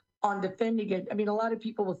maximize on defending it. I mean, a lot of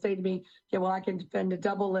people will say to me, yeah, well, I can defend a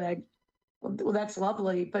double leg. Well, that's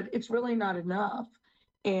lovely, but it's really not enough.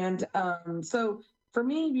 And so for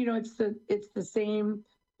me, it's the same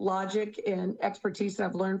logic and expertise that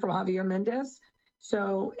I've learned from Javier Mendez.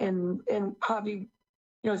 So, and Javi,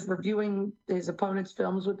 is reviewing his opponent's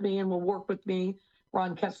films with me and will work with me,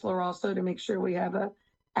 Ron Kessler also, to make sure we have a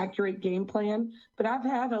accurate game plan. But I've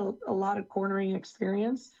had a lot of cornering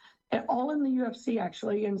experience, and all in the UFC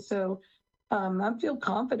actually. And so I feel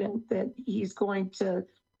confident that he's going to,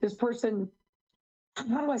 this person,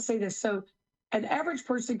 how do I say this? So an average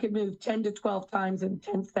person can move 10 to 12 times in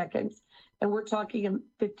 10 seconds. And we're talking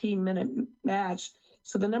a 15-minute match.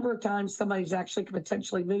 So the number of times somebody's actually could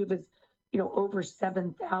potentially move is, over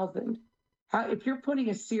 7,000. If you're putting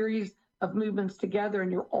a series of movements together and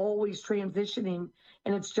you're always transitioning,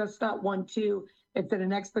 and it's just not 1, 2, it's at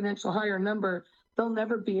an exponential higher number, they'll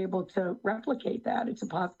never be able to replicate that. It's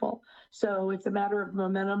impossible. So it's a matter of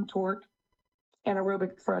momentum, torque,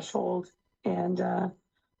 anaerobic threshold, and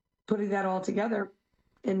putting that all together.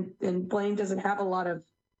 And Blaine doesn't have a lot of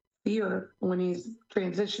fear when he's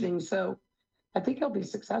transitioning. So I think he'll be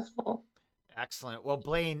successful. Excellent. Well,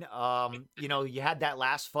 Blaine, you had that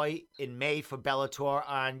last fight in May for Bellator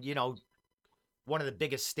on, one of the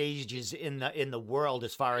biggest stages in the world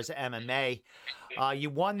as far as MMA. You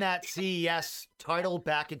won that CES title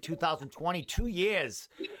back in 2020, 2 years,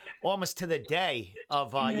 almost to the day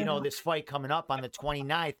of this fight coming up on the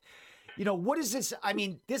 29th. What is this? I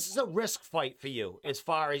mean, this is a risk fight for you as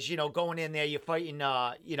far as, going in there, you're fighting,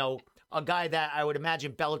 a guy that I would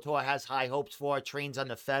imagine Bellator has high hopes for, trains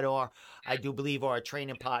under Fedor, I do believe, or a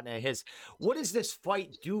training partner of his. What does this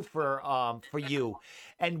fight do for you?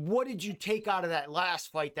 And what did you take out of that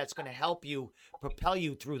last fight that's going to help you propel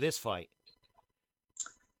you through this fight?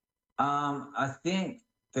 I think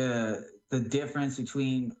the difference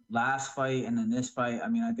between last fight and then this fight, I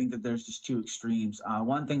mean, I think that there's just two extremes.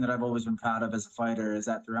 One thing that I've always been proud of as a fighter is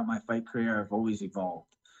that throughout my fight career, I've always evolved.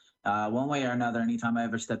 One way or another, anytime I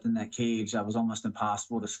ever stepped in that cage, that was almost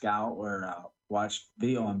impossible to scout or watch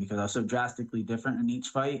video on because I was so drastically different in each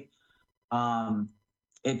fight.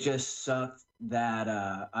 It just sucked that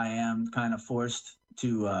I am kind of forced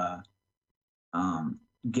to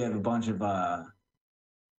give a bunch of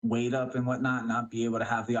weight up and whatnot, not be able to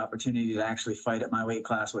have the opportunity to actually fight at my weight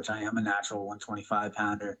class, which I am a natural 125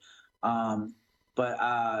 pounder. But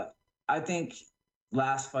I think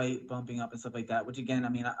last fight, bumping up and stuff like that, which again, I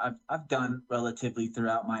mean, I've done relatively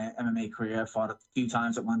throughout my MMA career. I fought a few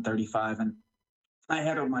times at 135 and I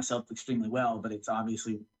handled myself extremely well, but it's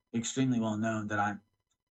obviously extremely well known that I'm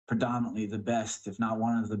predominantly the best, if not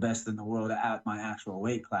one of the best in the world at my actual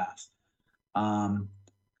weight class.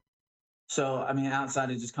 So, I mean, outside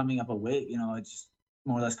of just coming up a weight, it just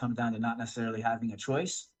more or less comes down to not necessarily having a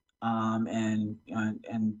choice. And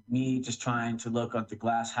me just trying to look at the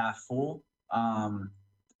glass half full.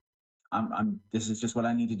 This is just what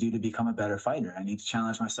I need to do to become a better fighter. I need to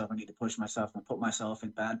challenge myself. I need to push myself and put myself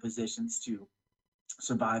in bad positions to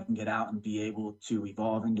survive and get out and be able to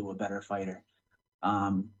evolve into a better fighter.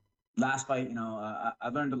 Last fight, I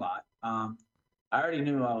learned a lot. I already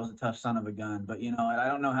knew I was a tough son of a gun, but I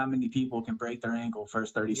don't know how many people can break their ankle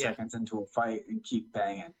first 30 seconds into a fight and keep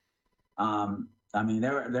banging. I mean,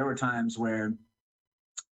 there were times where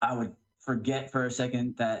I would forget for a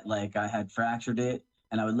second that like I had fractured it,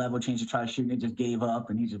 and I would level change to try to shoot, and it just gave up,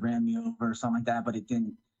 and he just ran me over or something like that. But it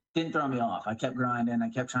didn't throw me off. I kept grinding. I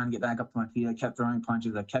kept trying to get back up to my feet. I kept throwing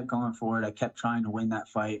punches. I kept going for it. I kept trying to win that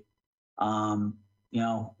fight.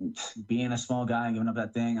 Being a small guy and giving up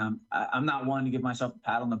that thing, I'm not one to give myself a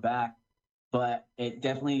pat on the back, but it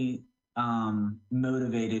definitely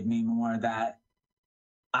motivated me more that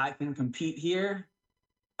I can compete here.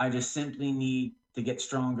 I just simply need to get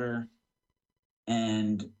stronger,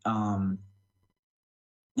 and the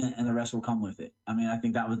rest will come with it. I mean, I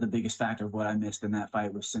think that was the biggest factor of what I missed in that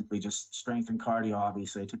fight was simply just strength and cardio.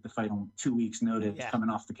 Obviously, I took the fight on 2 weeks' notice, coming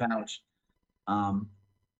off the couch.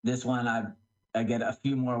 This one, I get a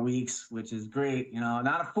few more weeks, which is great.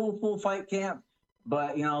 Not a full fight camp,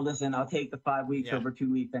 but listen, I'll take the 5 weeks over 2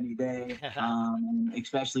 weeks any day.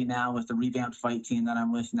 Especially now with the revamped fight team that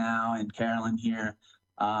I'm with now and Carolyn here,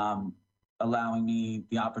 allowing me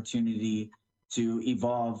the opportunity to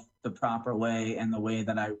evolve the proper way and the way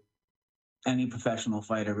that any professional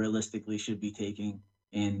fighter realistically should be taking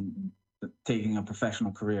a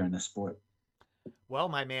professional career in this sport. Well,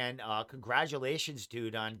 my man, congratulations,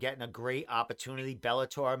 dude, on getting a great opportunity.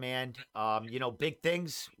 Bellator, man. Big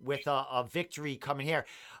things with a victory coming here.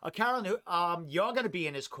 Carolyn, you're going to be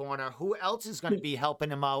in his corner. Who else is going to be helping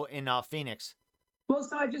him out in Phoenix? Well,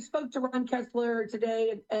 so I just spoke to Ron Kessler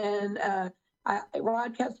today, and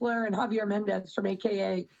Ron Kessler and Javier Mendez from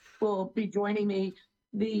AKA will be joining me.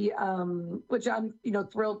 Which I'm,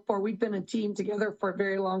 thrilled for. We've been a team together for a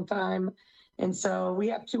very long time. And so we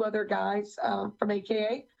have two other guys from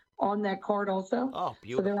AKA on that card also. Oh,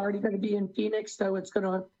 beautiful. So they're already going to be in Phoenix, so it's going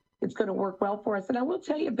to work well for us. And I will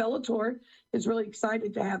tell you, Bellator is really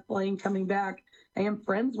excited to have Blaine coming back. I am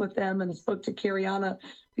friends with them, and I spoke to Kiriana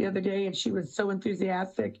the other day, and she was so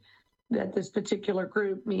enthusiastic that this particular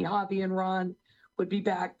group, me, Javi, and Ron, would be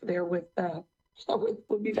back there with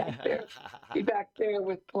we'll be back there. Be back there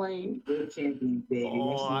with Blaine. Good champions, baby.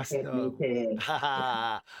 Awesome.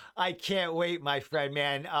 I can't wait, my friend,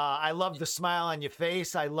 man. I love the smile on your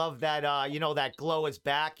face. I love that, that glow is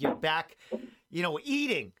back. You're back,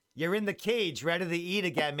 eating. You're in the cage, ready to eat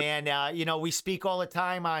again, man. We speak all the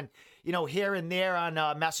time on, here and there on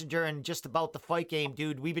Messenger and just about the fight game,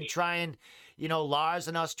 dude. We've been trying, Lars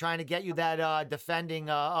and us trying to get you that defending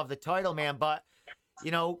of the title, man. But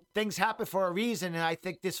things happen for a reason, and I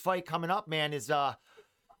think this fight coming up, man, is a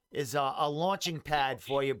launching pad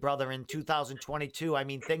for you, brother, in 2022. I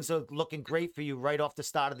mean, things are looking great for you right off the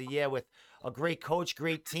start of the year with a great coach,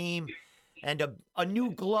 great team. and a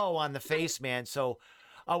new glow on the face, man. So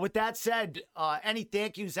with that said, any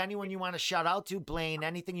thank yous, anyone you want to shout out to, Blaine,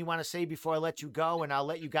 anything you want to say before I let you go, and I'll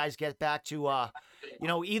let you guys get back to,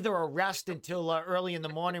 either a rest until early in the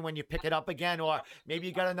morning when you pick it up again, or maybe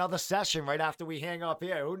you got another session right after we hang up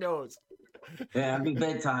here. Who knows? Yeah, it'll be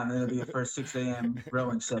bedtime. It'll be the first 6 a.m.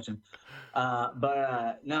 rowing session.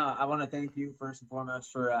 No, I want to thank you first and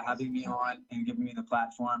foremost for having me on and giving me the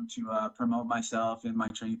platform to promote myself and my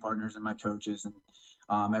training partners and my coaches and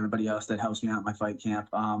everybody else that helps me out in my fight camp.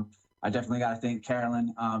 I definitely got to thank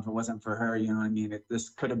Carolyn. If it wasn't for her, you know what I mean? This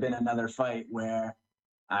could have been another fight where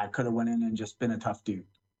I could have went in and just been a tough dude.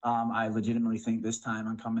 I legitimately think this time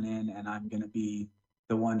I'm coming in and I'm going to be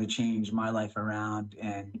the one to change my life around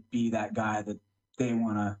and be that guy that they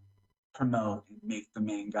want to promote and make the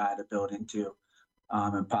main guy to build into,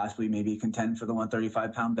 and possibly maybe contend for the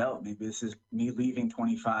 135-pound belt. Maybe this is me leaving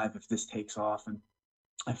 25 if this takes off and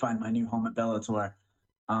I find my new home at Bellator.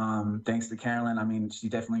 Thanks to Carolyn. I mean, she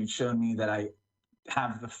definitely showed me that I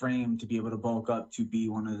have the frame to be able to bulk up to be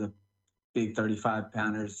one of the big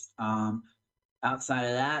 35-pounders. Outside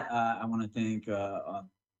of that, I want to thank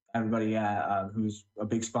everybody who's a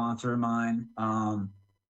big sponsor of mine.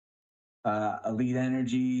 Elite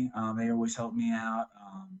Energy, they always help me out.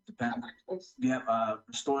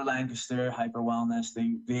 Restore Lancaster, Hyper Wellness.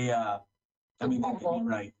 They get me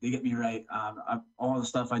right. They get me right. All the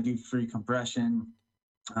stuff I do, free compression,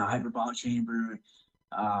 hyperbolic chamber,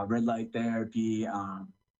 red light therapy, all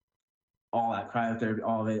that cryotherapy,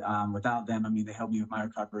 all of it. Without them, I mean, they help me with my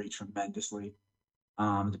recovery tremendously.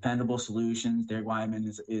 Dependable Solutions, Derek Wyman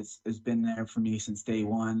has been there for me since day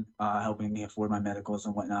one, helping me afford my medicals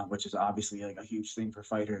and whatnot, which is obviously like a huge thing for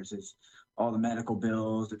fighters, is all the medical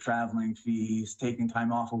bills, the traveling fees, taking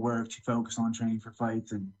time off of work to focus on training for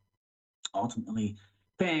fights, and ultimately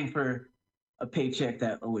paying for a paycheck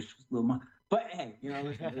that was a little more. But hey,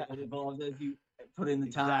 it evolves as you put in the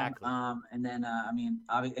time. Exactly. And then,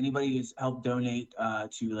 anybody who's helped donate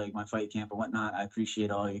to like my fight camp and whatnot, I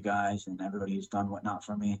appreciate all you guys and everybody who's done whatnot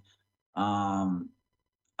for me. I'm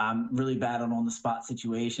really bad on the spot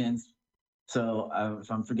situations. So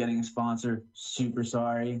if I'm forgetting a sponsor, super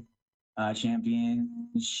sorry.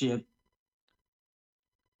 Championship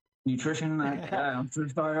Nutrition. I'm so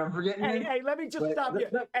sorry, I'm forgetting. Hey, let me just stop you.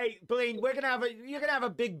 Hey, Blaine, you're gonna have a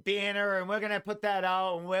big banner, and we're gonna put that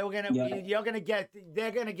out, and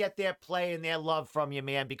they're gonna get their play and their love from you,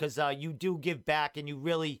 man, because you do give back, and you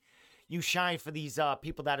shine for these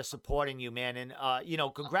people that are supporting you, man, and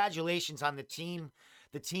congratulations on the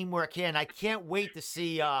teamwork here, and I can't wait to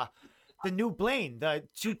see the new Blaine, the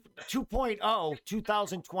 2.0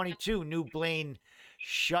 2022 new Blaine.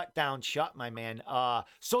 Shuttdown, my man.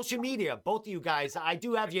 Social media, both of you guys. I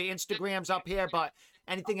do have your Instagrams up here, but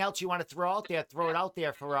anything else you want to throw out there, throw it out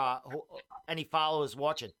there for any followers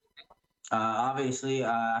watching. Obviously,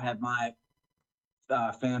 I have my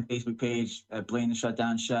fan Facebook page, Blaine the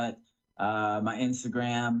Shuttdown Shutt. My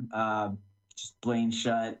Instagram, just Blaine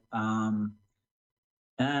Shutt. And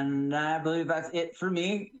I believe that's it for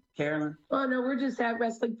me, Carolyn. Oh, no, we're just at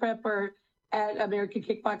Wrestling Prepper at American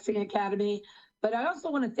Kickboxing Academy. But I also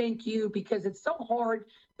want to thank you, because it's so hard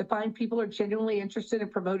to find people who are genuinely interested in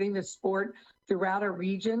promoting this sport throughout our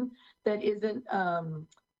region that isn't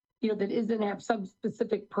have some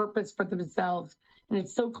specific purpose for themselves. And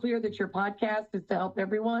it's so clear that your podcast is to help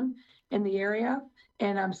everyone in the area.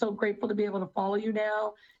 And I'm so grateful to be able to follow you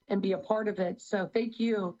now and be a part of it. So thank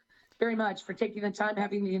you very much for taking the time,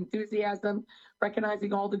 having the enthusiasm,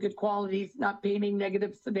 recognizing all the good qualities, not painting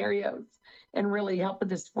negative scenarios, and really helping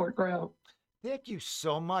this sport grow. Thank you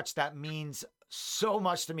so much. That means so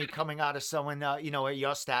much to me, coming out of someone, at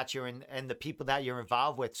your stature and the people that you're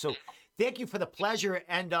involved with. So thank you for the pleasure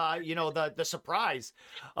and, the surprise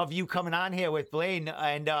of you coming on here with Blaine.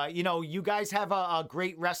 And, you guys have a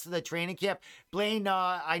great rest of the training camp. Blaine,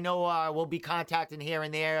 I know we'll be contacting here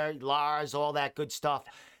and there, Lars, all that good stuff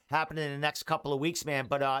happening in the next couple of weeks, man.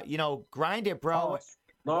 But, grind it, bro.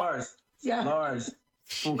 Lars. Yeah. Lars.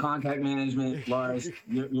 Full contact management, Lars.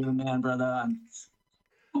 You're the man, brother.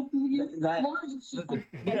 He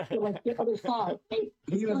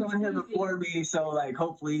was on here before me, so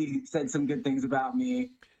hopefully he said some good things about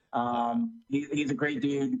me. He's a great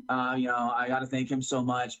dude. I got to thank him so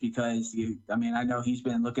much, because I know he's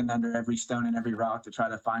been looking under every stone and every rock to try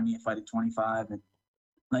to find me a fight at 25. And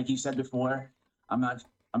like you said before, I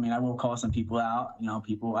will call some people out.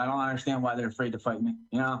 People, I don't understand why they're afraid to fight me.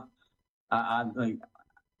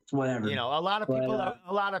 whatever. You know, a lot of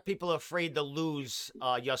But, people are afraid to lose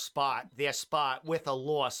their spot with a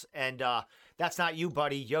loss, and that's not you,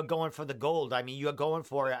 buddy. You're going for the gold. I mean, you're going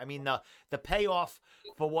for it. I mean, the payoff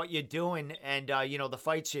for what you're doing and you know, the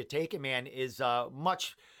fights you're taking, man, is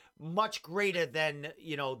much greater than,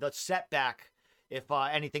 you know, the setback. If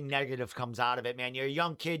anything negative comes out of it, man, you're a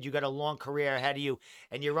young kid. You got a long career ahead of you,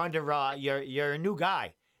 and you're under you're a new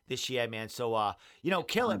guy this year, man. So, you know,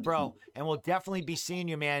 kill it, bro. And we'll definitely be seeing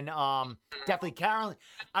you, man. Definitely, Carolyn.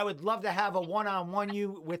 I would love to have a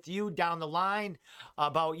one-on-one with you down the line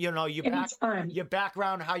about, you know, your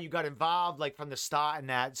background, how you got involved, like from the start and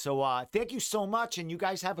that. So, thank you so much, and you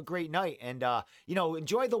guys have a great night. And, you know,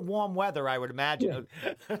 enjoy the warm weather, I would imagine.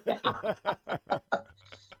 Yeah.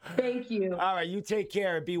 Thank you. All right, you take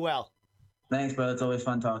care and be well. Thanks, bro. It's always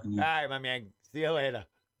fun talking to you. All right, my man. See you later.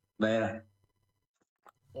 Later.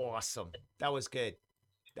 Awesome. That was good.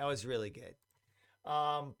 That was really good.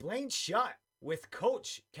 Blaine Shutt with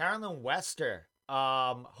Coach Carolyn Wester.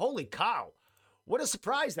 Holy cow. What a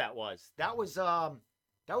surprise that was. That was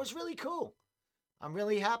really cool. I'm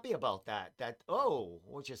really happy about that.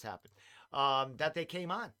 What just happened? That they came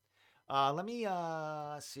on. Let me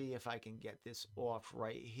see if I can get this off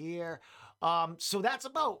right here. So that's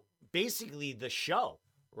about basically the show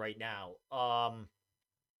right now.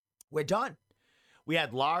 We're done. We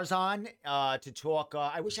had Lars on to talk.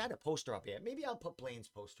 I wish I had a poster up here. Maybe I'll put Blaine's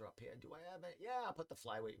poster up here. Do I have it? Yeah, I'll put the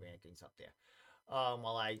flyweight rankings up there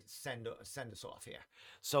while I send us off here.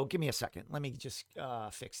 So give me a second. Let me just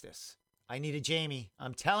fix this. I need a Jamie.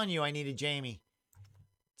 I'm telling you, I need a Jamie.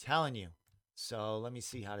 Telling you. So let me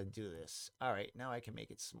see how to do this. All right, now I can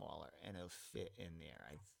make it smaller and it'll fit in there,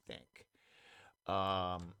 I think.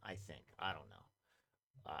 I don't know.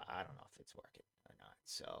 I don't know if it's working or not.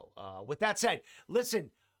 So with that said,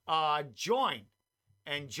 listen, join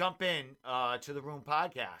and jump in to the Room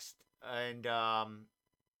Podcast. And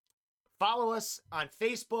follow us on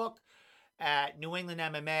Facebook at New England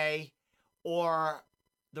MMA or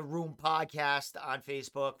the Room Podcast on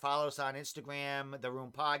Facebook. Follow us on Instagram, the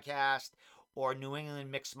Room Podcast, or New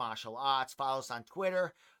England Mixed Martial Arts. Follow us on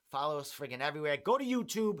Twitter. Follow us friggin' everywhere. Go to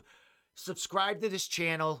YouTube. Subscribe to this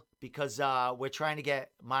channel because we're trying to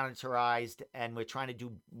get monetized and we're trying to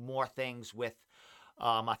do more things with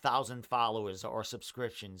 1,000 followers or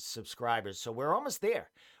subscribers. So we're almost there.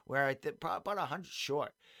 We're at about 100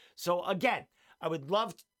 short. So again, I would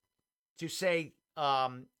love to say,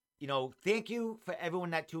 you know, thank you for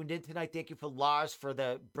everyone that tuned in tonight. Thank you for Lars for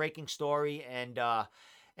the breaking story, and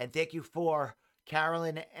thank you for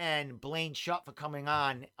Carolyn and Blaine Shutt for coming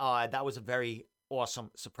on. That was a very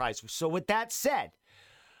awesome surprise. So with that said,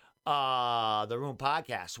 the Room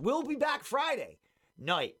Podcast will be back Friday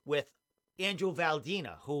night with Andrew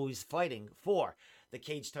Valdina, who is fighting for the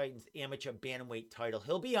Cage Titans amateur bantamweight title.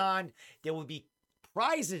 He'll be on. There will be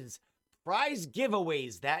prize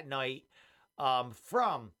giveaways that night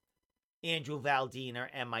from Andrew Valdina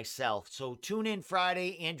and myself. So tune in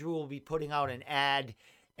Friday. Andrew will be putting out an ad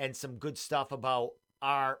and some good stuff about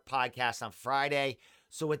our podcast on Friday.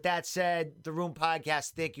 So with that said, the Room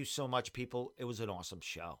Podcast, thank you so much, people. It was an awesome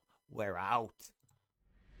show. We're out.